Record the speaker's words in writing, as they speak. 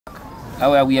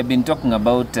we have been talking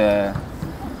about a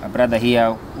brother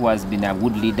here who has been a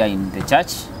good leader in the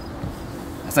church.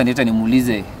 Sasa nita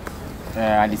nimuulize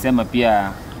alisema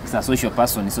pia is a social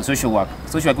person, is a social work.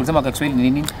 Social work ulisema kwa Kiswahili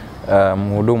ni nini?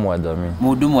 Mhudumu wa jamii.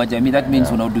 Mhudumu wa jamii, that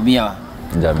means unahudumia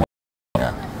jamii.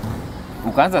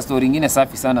 Ukaanza story nyingine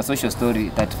safi sana, social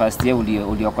story, that first year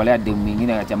uliokolea demu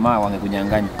nyingine ya jamaa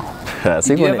wangekunyang'anya.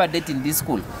 Did you ever date in this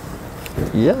school?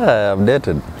 Yeah, I've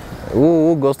dated.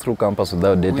 Who goes through campus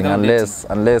without dating,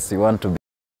 unless you want to be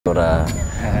or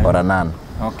a nun.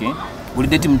 Okay.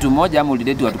 Ulidate mtu mmoja ama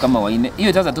ulidate watu kama wanne?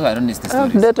 Hiyo sasa tu honest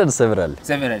stories. I've dated several.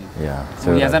 Yeah.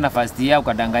 Ulianza na first year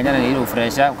ukadanganyana na ile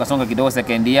fresha, ukasonga kidogo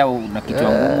second year na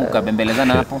kichwa ngumu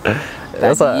ukabembelezana hapo.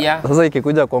 Sasa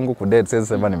ikikuja kwangu kudate siwezi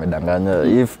sema nimedanganya.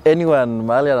 If anyone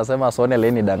mahali anasema Sonia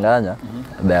leni danganya,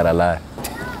 they are a liar.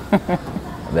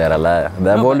 They are a liar.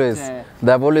 They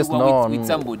have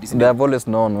always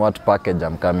known what package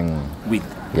I'm coming with.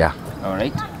 Yeah. All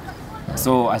right.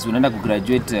 So as unaenda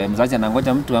kugraduate, mzazi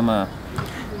anangoja mtu ama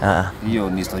hiyo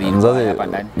ni story hapa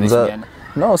ndani?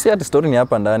 No, si ati story ni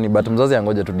hapa ndani, but mzazi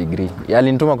angoja tu degree.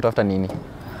 Alinituma kutafuta nini?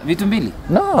 Vitu mbili?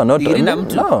 No, not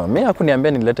no, mimi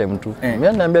hakuniambia nilete mtu. Mimi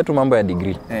ananiambia tu mambo ya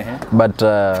degree. But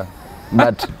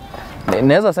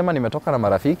naweza sema nimetoka na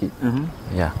marafiki.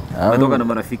 Yeah. Umetoka na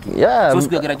marafiki. Yeah. So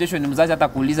siku ya graduation mzazi hata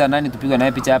kuuliza nani tupigwe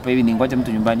naye picha hapa hivi, ni ngoja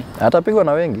mtu nyumbani? Atapigwa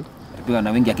na wengi. Atapigwa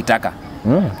na wengi akitaka.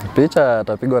 Picha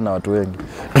atapigwa na watu wengi.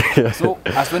 So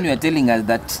as when you are telling us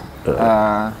that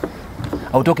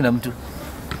hautoki na mtu.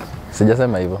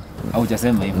 Sijasema hivyo.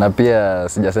 Hujasema hivyo. Na pia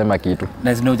sijasema kitu.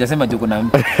 Na hujasema juko na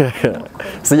mtu.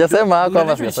 Sijasema hako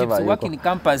ama sijasema hivyo. Working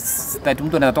campus that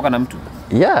mtu anatoka na mtu.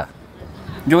 Yeah.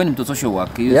 Ndio ni mtu social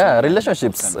work. Yeah,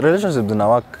 relationships na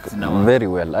work very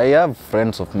well. I have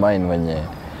friends of mine wenye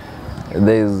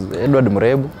there is Edward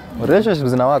Mrebu.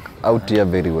 Relationships na work out here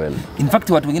very well. In fact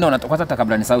watu wengine wanatoka hata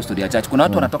kabla ni sawa story ya church. Kuna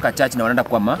watu wanatoka church na wanaenda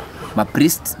kuwa ma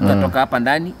priest, wanatoka hapa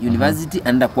ndani university,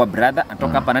 anaenda kuwa brother,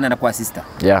 anatoka hapa ndani anaenda kuwa sister.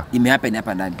 Yeah. Imehappen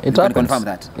hapa ndani. You can confirm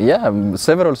that? Yeah,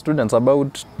 several students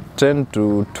about 10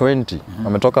 to 20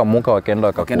 wametoka MMUCA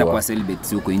wakaenda kwa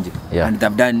celibates huko nje. And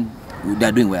they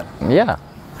are doing well. Yeah.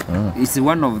 It's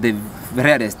one of the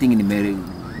rarest thing in America.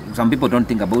 Some people don't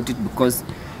think about it because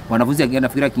wanafunzi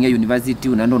anafikira kingia university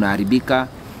unaenda unaharibika,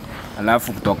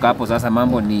 alafu kutoka hapo sasa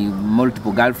mambo ni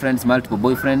multiple girlfriends, multiple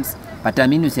boyfriends. But I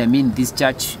mean this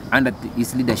church under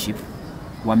his leadership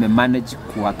wame-manage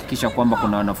kuhakikisha kwamba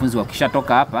kuna wanafunzi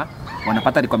wakishatoka hapa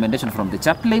wanapata recommendation from the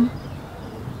chaplain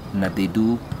na they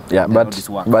do. Yeah,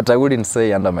 but I wouldn't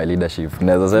say under my leadership.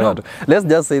 No. Let's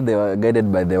just say they were guided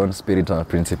by their own spirit and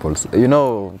principles. You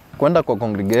know, kwenda kwa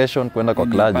congregation, kwenda kwa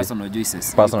clergy, personal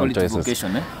choices.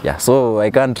 Vocation, Yeah, so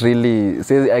I can't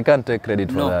take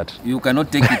credit for that. You cannot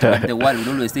take it, but the world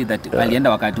will always say that alienda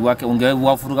wakati wake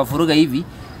ungewafuruga hivi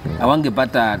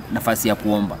hawangepata nafasi ya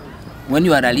kuomba. When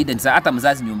you are a leader, hata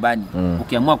mzazi nyumbani,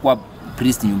 ukiamua kuwa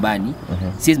priest nyumbani,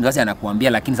 si mzazi anakuambia,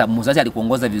 lakini sababu mzazi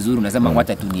alikuongoza vizuri unasema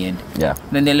wacha tu niende. Yeah.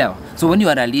 Unaelewa? So when you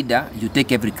are a leader, you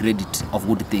take every credit of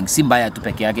good things. Si mbaya tu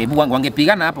peke yake.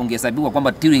 Wangepigana hapo ungehesabiwa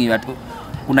kwamba during watu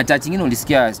kuna church nyingine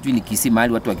ulisikia sijui ni Kisii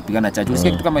mahali watu wakipigana church.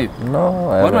 Ulisikia kitu kama hiyo? No.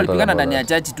 Watu walipigana ndani ya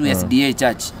church tu, SDA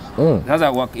church.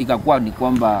 Sasa ikakuwa ni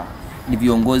kwamba ni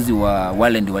viongozi wa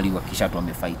wale ndio walihakikisha watu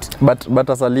wamefight. But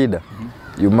as a leader,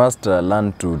 you must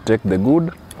learn to take the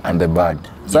good and the bad.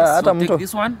 Yes, so take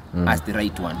this one as the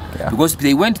right one. Yeah. Because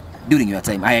they went during your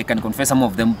time. I can confess some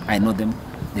of them, I know them,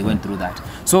 they went through that.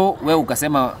 So where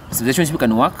ukasema relationship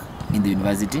can work in the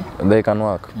university? They can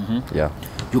work. Yeah.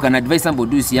 You can advise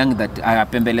somebody who is young that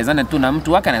apembelezane tu na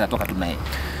mtu wake anaweza toka tu naye.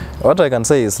 What I can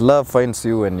say is love finds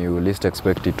you when you least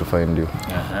expect it to find you.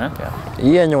 Yeah.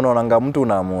 Hii yenye unaonanga mtu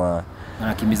unaamua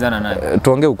anakimbizana naye.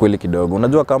 Tuongee ukweli kidogo.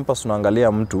 Unajua campus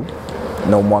unaangalia mtu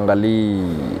na umwangalie.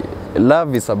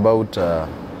 Love is about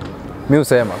mi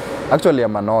usema actually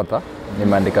I'm an author,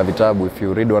 nimeandika vitabu. If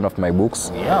you read one of my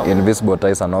books, Invisible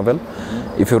Ties, a novel,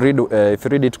 if you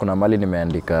read it kuna mali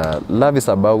nimeandika love is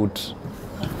about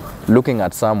looking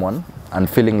at someone and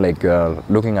feeling like you are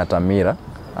looking at a mirror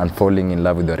and falling in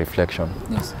love with your reflection.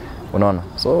 Yes. Unaona?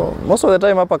 So most of the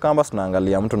time hapa campus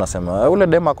tunaangalia mtu nasema ule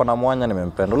dem ako na mwanya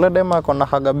nimempenda, ule dem ako na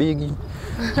haga bigi,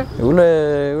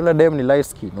 ule dem ni light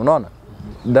skin. Unaona?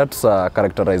 That's a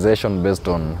characterization based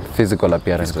on physical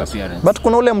appearances. But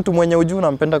kuna ule mtu mwenye ujui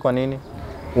unampenda kwa nini?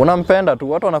 Unampenda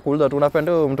tu, watu wanakuuliza tu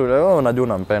unapenda huyo mtu, wewe unajua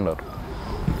unampenda tu.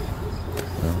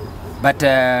 But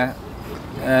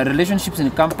relationships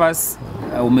in campus,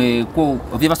 have you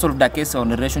ever solved a case on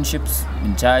relationships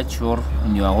in church or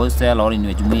in your hostel or in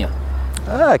your jumuiya?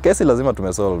 Kesi lazima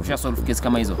tumesolve. Usha solve case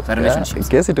kama hizo za relationships?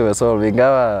 Kesi tumesolve,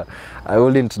 ingawa I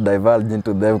wouldn't divulge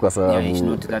into them kwa sababu it's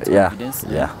not that confidence.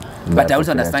 Yeah. But I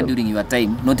also understand during your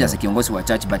time, not as a kiongozi wa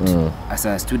church, but as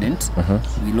a student,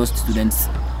 we lost students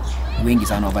wengi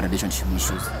sana over relationship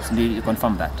issues. So do you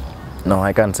confirm that? No,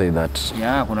 I can't say that.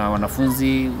 Yeah, kuna wanafunzi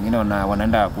wengine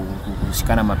wanaenda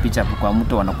kushikana mapicha kwa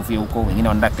mto wanakufia huko, wengine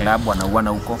wanaenda club wanauana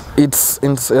huko.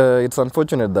 It's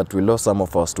unfortunate that we lost some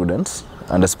of our students,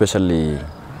 and especially,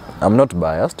 I'm not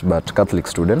biased, but Catholic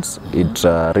students. It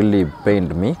really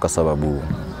pained me kwa sababu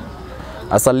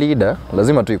as a leader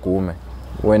lazima tu ikuume.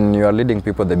 When you are leading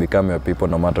people, they become your people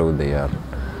no matter who they are.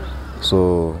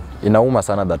 So inauma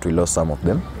sana that we lost some of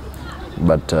them,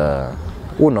 but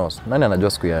who knows, nani anajua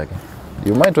siku yake.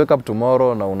 You might wake up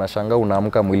tomorrow na unashangaa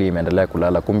unaamka mwili imeendelea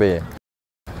kulala,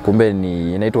 kumbe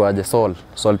ni inaitwa aje,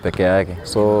 soul peke yake.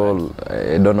 Soul,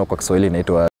 I don't know kwa Kiswahili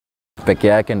inaitwa peke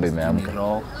yake ndio imeamka.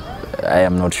 I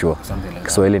am not sure.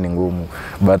 Kiswahili ni ngumu.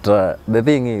 But the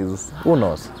thing is, who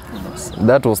knows?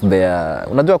 That was their...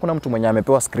 Unajua kuna mtu mwenye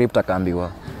amepewa script akaambiwa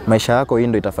maisha yako hii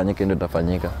ndio itafanyika, ndio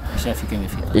itafanyika. Ishafika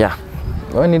imefika. Yeah.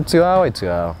 When it's your hour, it's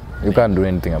your hour. You can't do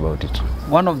anything about it.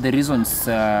 One of the reasons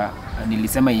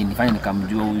nilisema nifanye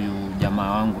nikamjua huyu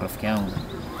jamaa wangu, rafiki yangu.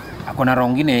 Akona roho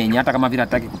nyingine yenye hata kama vile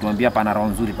hataki kutuambia pana roho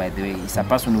nzuri, by the way. It's a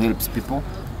person who helps people.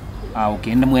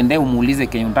 Ukienda muende umuulize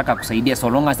kenye unataka kusaidia, so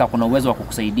long as kuna uwezo wa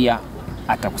kukusaidia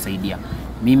atakusaidia.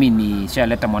 Mimi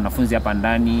nishaleta mwanafunzi hapa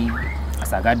ndani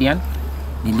as a guardian,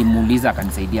 nilimuuliza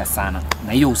akanisaidia sana.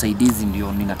 Na hiyo usaidizi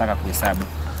ndio ninataka kuhesabu.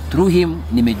 Through him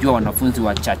nimejua wanafunzi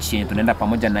wa church yetu, tunaenda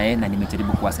pamoja na yeye na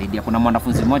nimejaribu kuwasaidia. Kuna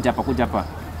mwanafunzi mmoja hapa kuja hapa.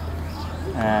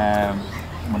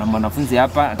 Mwanafunzi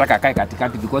hapa nataka akae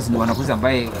katikati because ni wanafunzi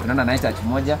ambaye tunaenda na church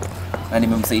moja na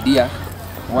nimemsaidia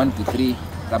 1 to 3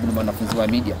 sababu ni mwanafunzi wa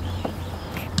media.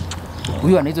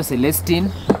 Huyu anaitwa Celestine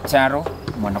Charo,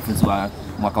 mwanafunzi wa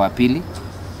mwaka wa pili.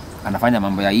 Anafanya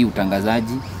mambo ya hii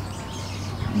utangazaji.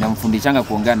 Namfundishanga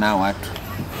kuongea na watu.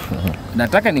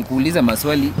 Nataka nikuuliza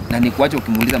maswali na nikuache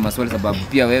ukimuuliza maswali sababu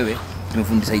pia wewe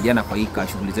tumefundisaidiana kwa hii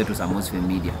shughuli zetu za Mosfet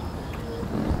Media.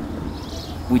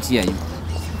 Which year are you?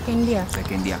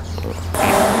 Second year.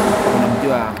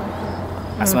 Unamjua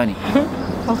ASWANI?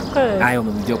 Of course. Hayo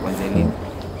umemjua kwanza lini?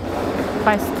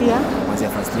 First year. Kwanza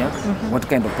first year? What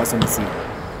kind of person is he?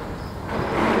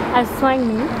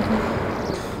 ASWANI,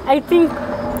 I think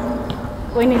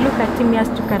when you look at him, he has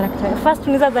two characters. First,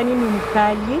 unaweza dhani ni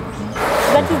mkali.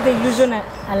 That is the illusion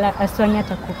ASWANI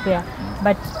atakupea.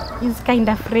 But he's kind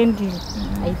of friendly,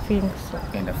 I think so.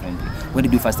 Kind of friendly. When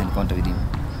did you first encounter with him?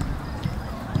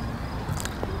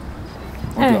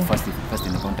 What was your first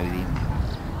encounter with him?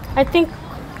 I think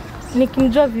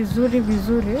nikimjua vizuri,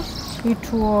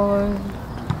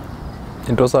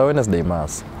 it was a Wednesday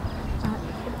mass.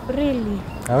 Really?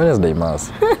 A Wednesday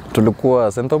mass.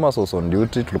 Tulikuwa St Thomas was on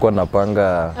duty, tulikuwa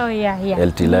napanga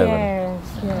LT11.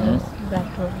 Yes,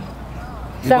 that one.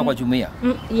 Ilikuwa jumuiya?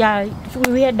 Yeah,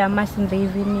 we had a mass in the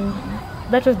evening.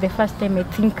 That was the first time I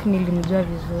think nilimjua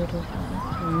vizuri.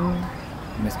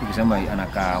 Nimesikia kusema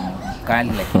anakaa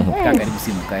mkali lakini karibu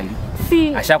si mkali.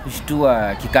 Si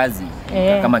ashakushtua kikazi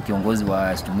kama kiongozi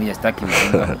wa jumuiya, sitaki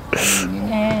ujinga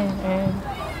nini.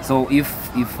 So if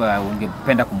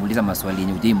ungependa kumuuliza maswali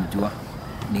yenye hujamjua,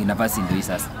 ni nafasi ndio hii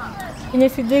sasa. Yenye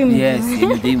sijui. Yes,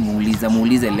 yenye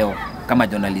muulize leo kama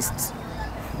journalist.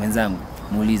 Mwenzangu,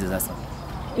 muulize sasa.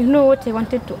 You know what I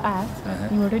wanted to ask?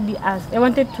 You already asked. I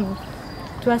wanted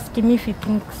to ask him if he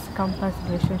thinks campus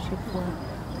relationship well.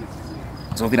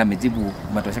 So vile amejibu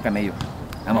umetosheka na hiyo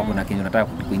ama kuna kitu unataka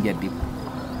kuingia deep?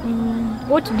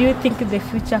 What do you think the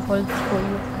future holds for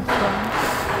you as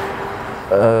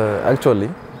well? Actually,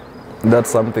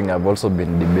 that's something I've also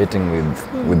been debating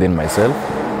within myself.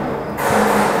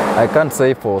 I can't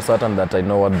say for certain that I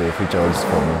know what the future holds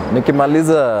for me.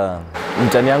 Nikimaliza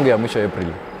mtihani yangu ya mwisho April,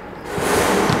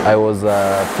 I was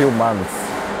a few months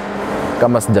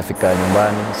kama sijafika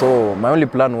nyumbani. So my only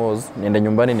plan was niende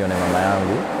nyumbani nione mama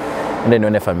yangu,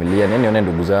 nione familia, nione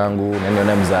ndugu zangu,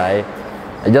 nione mzae.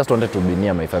 I just wanted to be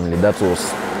near my family. That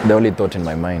was the only thought in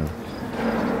my mind.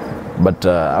 But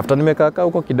after nimekaa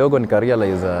huko kidogo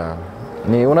nikarealize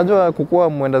ni unajua kukua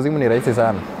mwendazimu ni rahisi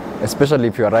sana, especially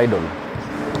if you are idle.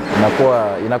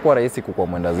 Inakuwa rahisi kukua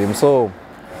mwendazimu. So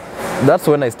that's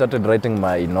when I started writing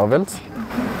my novels.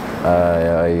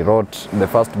 I wrote the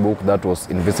first book, that was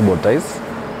Invisible Ties,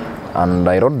 and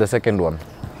I wrote the second one,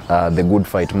 The Good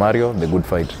Fight, Mario, The Good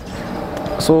Fight.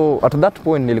 So at that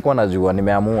point nilikuwa najua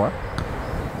nimeamua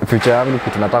future yangu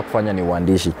kitu nataka kufanya ni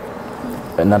uandishi.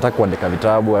 Nataka kuandika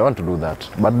vitabu, I want to do that.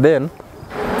 But then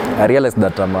I realized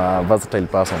that I'm a versatile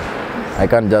person. I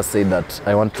can't just say that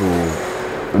I want to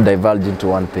divulge into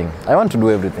one thing. I want to do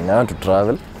everything. I want to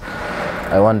travel.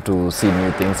 I want to see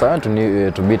new things. I want to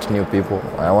meet new people.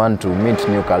 I want to meet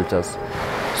new cultures.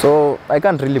 So I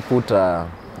can't really put a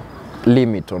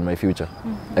limit on my future.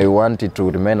 I want it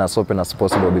to remain as open as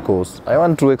possible because I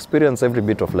want to experience every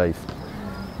bit of life.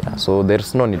 Yeah, so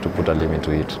there's no need to put a limit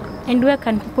to it. And where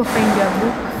can people find your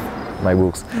books? My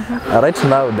books. Right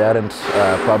now they aren't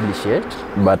published yet,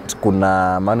 but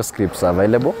kuna manuscripts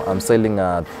available. I'm selling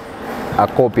a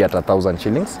copy at 1,000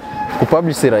 shillings. To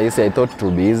publish si rahisi, I thought it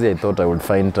would be easy. I thought I would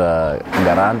find a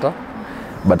guarantor.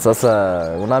 But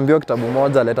sasa unaambiwa kitabu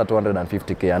moja leta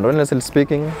 250k, and honestly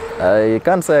speaking, I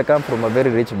can't say I come from a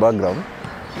very rich background.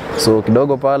 So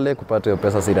kidogo pale kupata hiyo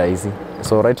pesa si rahisi.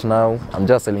 So right now I'm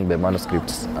just selling the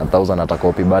manuscripts 1,000 at a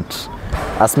copy, but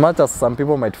as much as some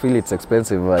people might feel it's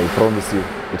expensive, I promise you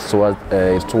it's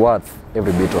worth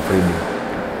every bit of reading.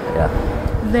 Yeah.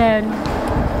 Then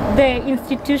the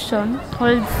institution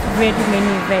holds very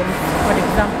many events. For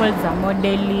example, the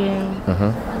modeling.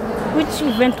 Which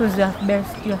event was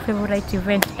your favorite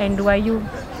event, and were you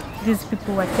these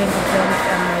people who attend events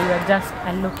and you are just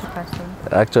a lucky person?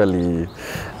 Actually,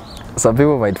 some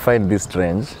people might find this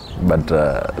strange, but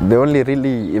the only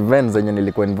really events zenye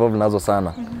nilikuwa involved nazo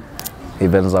sana,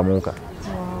 events za MMUCA.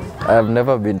 I have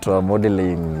never been to a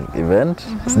modeling event.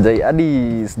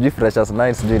 Hadi sijui freshers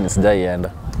night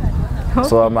sijaienda.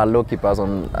 So I'm a lucky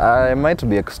person. I might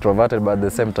be extroverted, but at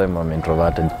the same time I'm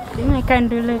introverted. I can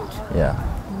relate. Yeah.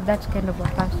 That kind of a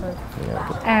person.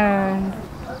 Yeah. And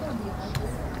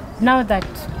now that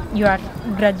you are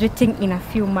graduating in a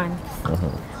few months,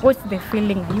 what's the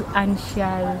feeling? Are you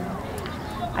anxious?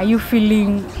 Are you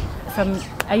feeling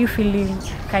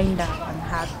kinda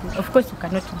unhappy? Of course you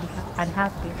cannot be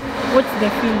unhappy. What's the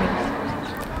feeling?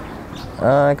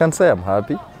 I can say I'm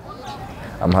happy.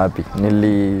 I'm happy.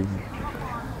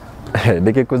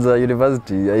 Nikikuja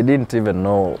university, I didn't even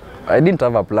know. I didn't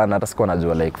have a plan, hata sikuwa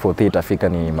najua like 4th itafika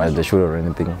ni malize shule or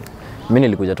anything. Mimi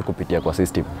nilikuja tu kupitia kwa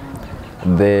system.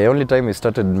 The only time it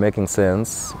started making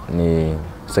sense ni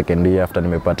second year after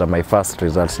nimepata my first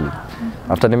results slip.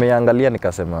 After nimeangalia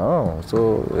nikasema, oh,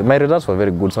 so my results were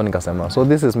very good, so nikasema, so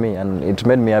this is me, and it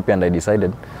made me happy, and I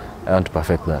decided I want to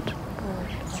perfect that.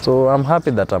 So I'm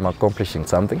happy that I'm accomplishing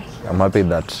something. I'm happy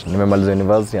that nimemaliza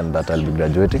university and that I'll be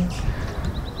graduating.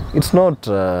 It's not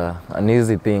an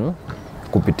easy thing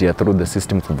kupitia through the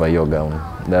system kuva hiyo gown.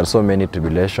 There are so many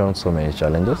tribulations, so many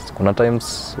challenges. Kuna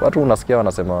times watu unasikia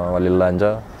wanasema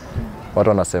walilanja, watu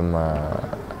wanasema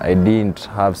I didn't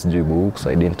have sijui books,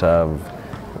 I didn't have,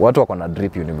 watu wako na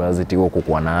drip university huko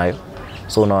kukuwa nayo.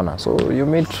 So unaona, so you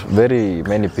meet very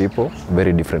many people,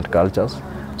 very different cultures.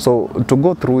 So to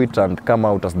go through it and come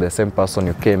out as the same person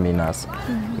you came in as,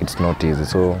 it's not easy.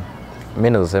 So mimi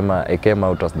nasema I came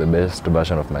out as the best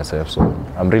version of myself, so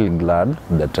I'm really glad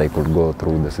that I could go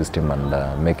through the system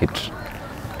and make it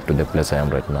to the place I am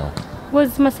right now.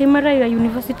 Was Maasai Mara your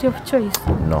university of choice?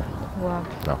 No. Wow.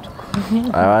 No.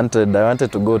 I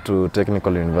wanted to go to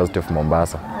Technical University of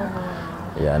Mombasa.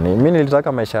 Yeah, mimi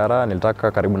nilitaka maisha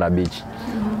nilitaka karibu na beach.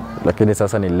 Lakini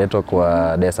sasa nililetwa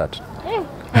kwa desert.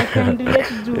 I can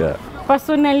relate to. Yeah.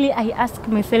 Personally, I ask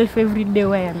myself every day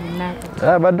why I'm in Narok.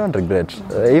 Yeah, but don't regret.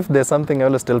 If there's something I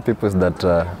always tell people is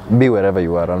that be wherever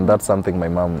you are, and that's something my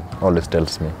mom always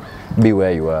tells me. Be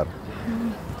where you are.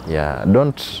 Yeah,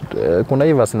 don't, kuna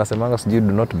hii verse nasemanga sijui,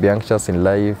 do not be anxious in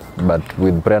life, but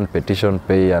with prayer and petition,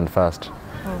 pray and fast.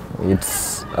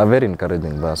 It's a very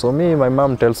encouraging verse. So my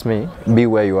mom tells me, be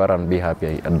where you are and be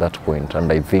happy at that point.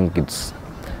 And I think it's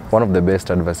one of the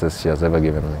best advices she has ever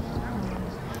given me.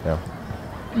 Yeah.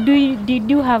 Did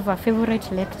you have a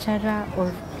favorite lecturer,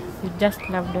 or you just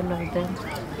loved all of them?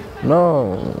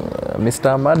 No,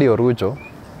 Mr. Amadi Orujo,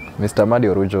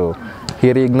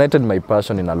 he reignited my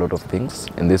passion in a lot of things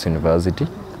in this university.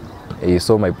 He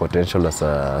saw my potential as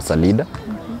a leader.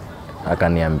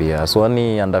 Akaniambia,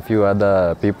 ASWANI and a few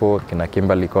other people, kina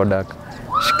Kimberly Kodak,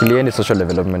 shikilieni social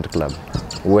development club.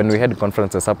 When we had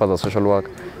conferences up as a social work,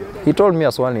 he told me,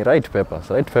 ASWANI, write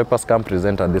papers, come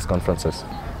present at these conferences.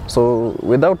 So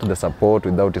without the support,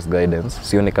 without his guidance,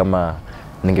 sioni kama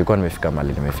ningekuwa nimefika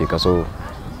mahali nimefika. So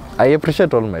I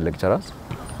appreciate all my lecturers,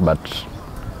 but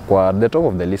kwa the top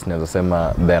of the list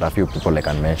naweza there are a few people I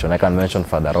can mention. I can mention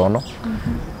Father Rono,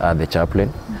 the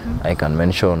chaplain. I can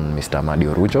mention Mr. Amadi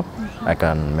Orujo. I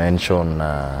can mention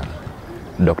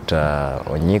Dr.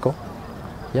 Onyiko.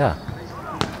 Yeah.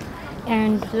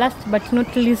 And last but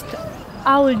not least,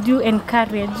 how would you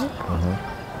encourage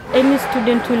any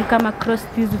student who will come across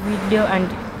this video, and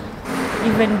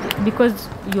even because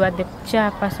you are the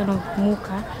chairperson of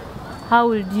MMUCA, how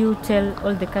would you tell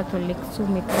all the Catholics who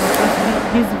may come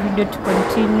across this video to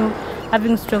continue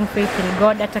having strong faith in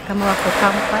God hata kama wako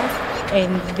campus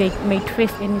and they might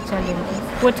face any challenges?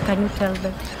 What can you tell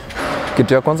them?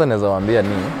 Kitu ya kwanza naweza waambia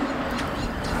ni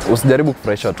usijaribu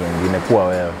kufurahisha watu wengine, kuwa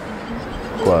wewe.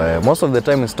 Kwa wewe. Most of the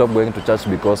time we stop going to church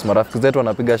because marafiki zetu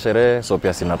wanapiga sherehe, so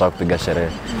pia sinataka kupiga sherehe.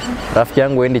 Rafiki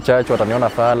yangu endi church, wataniona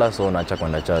fala, so naacha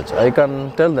kwenda church. I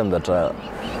can tell them that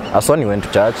Aswani went to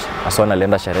church, Aswani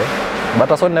alienda sherehe, but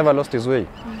Aswani never lost his way.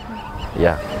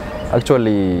 Yeah.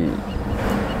 Actually,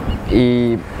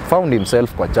 he found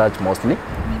himself kwa church mostly,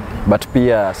 but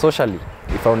pia socially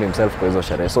he found himself kwa hizo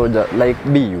sherehe. So like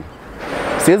be you.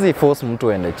 Siwezi force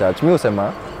mtu aende church. Mimi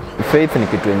husema faith ni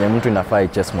kitu yenye mtu inafaa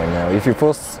ichase mwenyewe. If you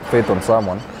force faith on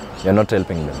someone, you're not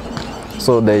helping them.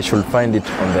 So they should find it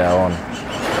on their own,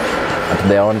 at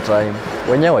their own time.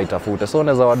 Wenyewe waitafute. So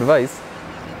unaweza advise,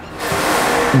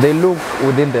 they look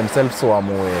within themselves, so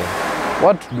amue,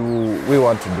 what do we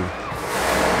want to do?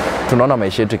 Tunaona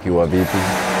maisha yetu ikiwa vipi?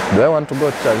 Do I want to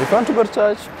go to church? If you want to go to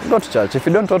church, go to church. If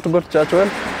you don't want to go to church, well,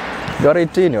 you're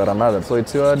 18, you're another, so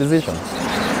it's your decision.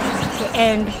 Okay,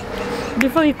 and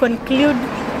before we conclude,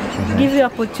 give you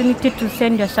opportunity to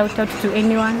send your shout out to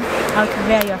anyone out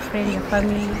there, your friend, your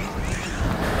family.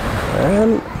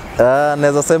 Well,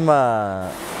 naweza sema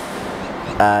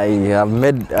I have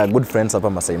made good friends hapa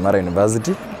Maasai Mara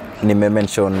University. Nime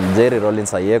mention Jerry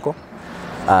Rollins Ayeko.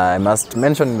 I must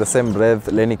mention in the same breath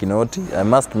Lenny Kinoti. I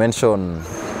must mention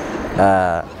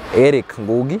Eric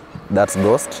Ngugi, that's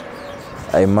Ghost.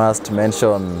 I must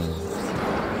mention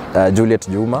Juliet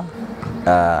Juma,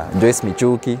 Joyce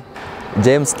Michuki,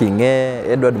 James Kinge,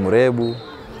 Edward Murebu,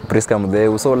 Priska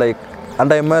Mudeu. So like,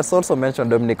 and I must also mention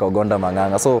Dominic Ogonda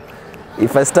Manganga. So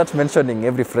if I start mentioning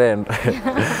every friend,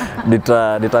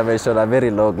 nita mention a very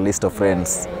long list of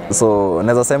friends. So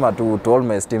naweza sema to all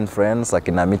my esteemed friends,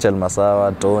 akina Mitchell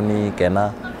Masawa, Tony,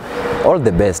 Kena, all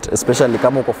the best. Especially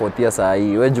kama uko 4th year saa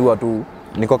hii, wewe jua tu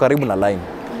niko karibu na line.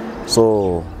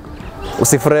 So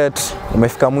usifret,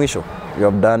 umefika mwisho. You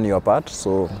have done your part.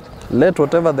 So let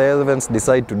whatever the events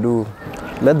decide to do,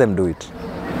 let them do it.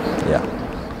 Yeah.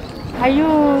 Are you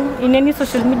in any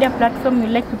social media platform you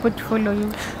like people to follow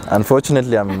you?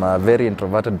 Unfortunately, I'm a very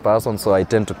introverted person, so I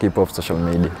tend to keep off social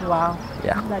media. Wow.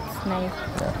 Yeah. That's nice.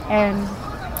 Yeah. And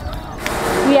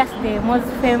we as the Most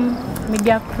Fame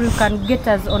Media crew can get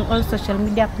us on all social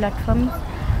media platforms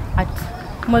at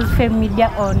Most Fame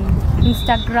Media on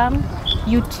Instagram,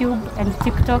 YouTube and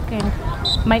TikTok, and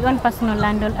my own personal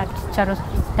handle at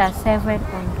Charostar7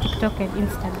 on TikTok and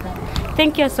Instagram.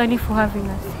 Thank you, Aswani, for having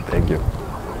us. Thank you.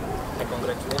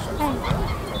 Congratulations.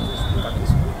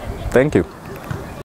 Thank you.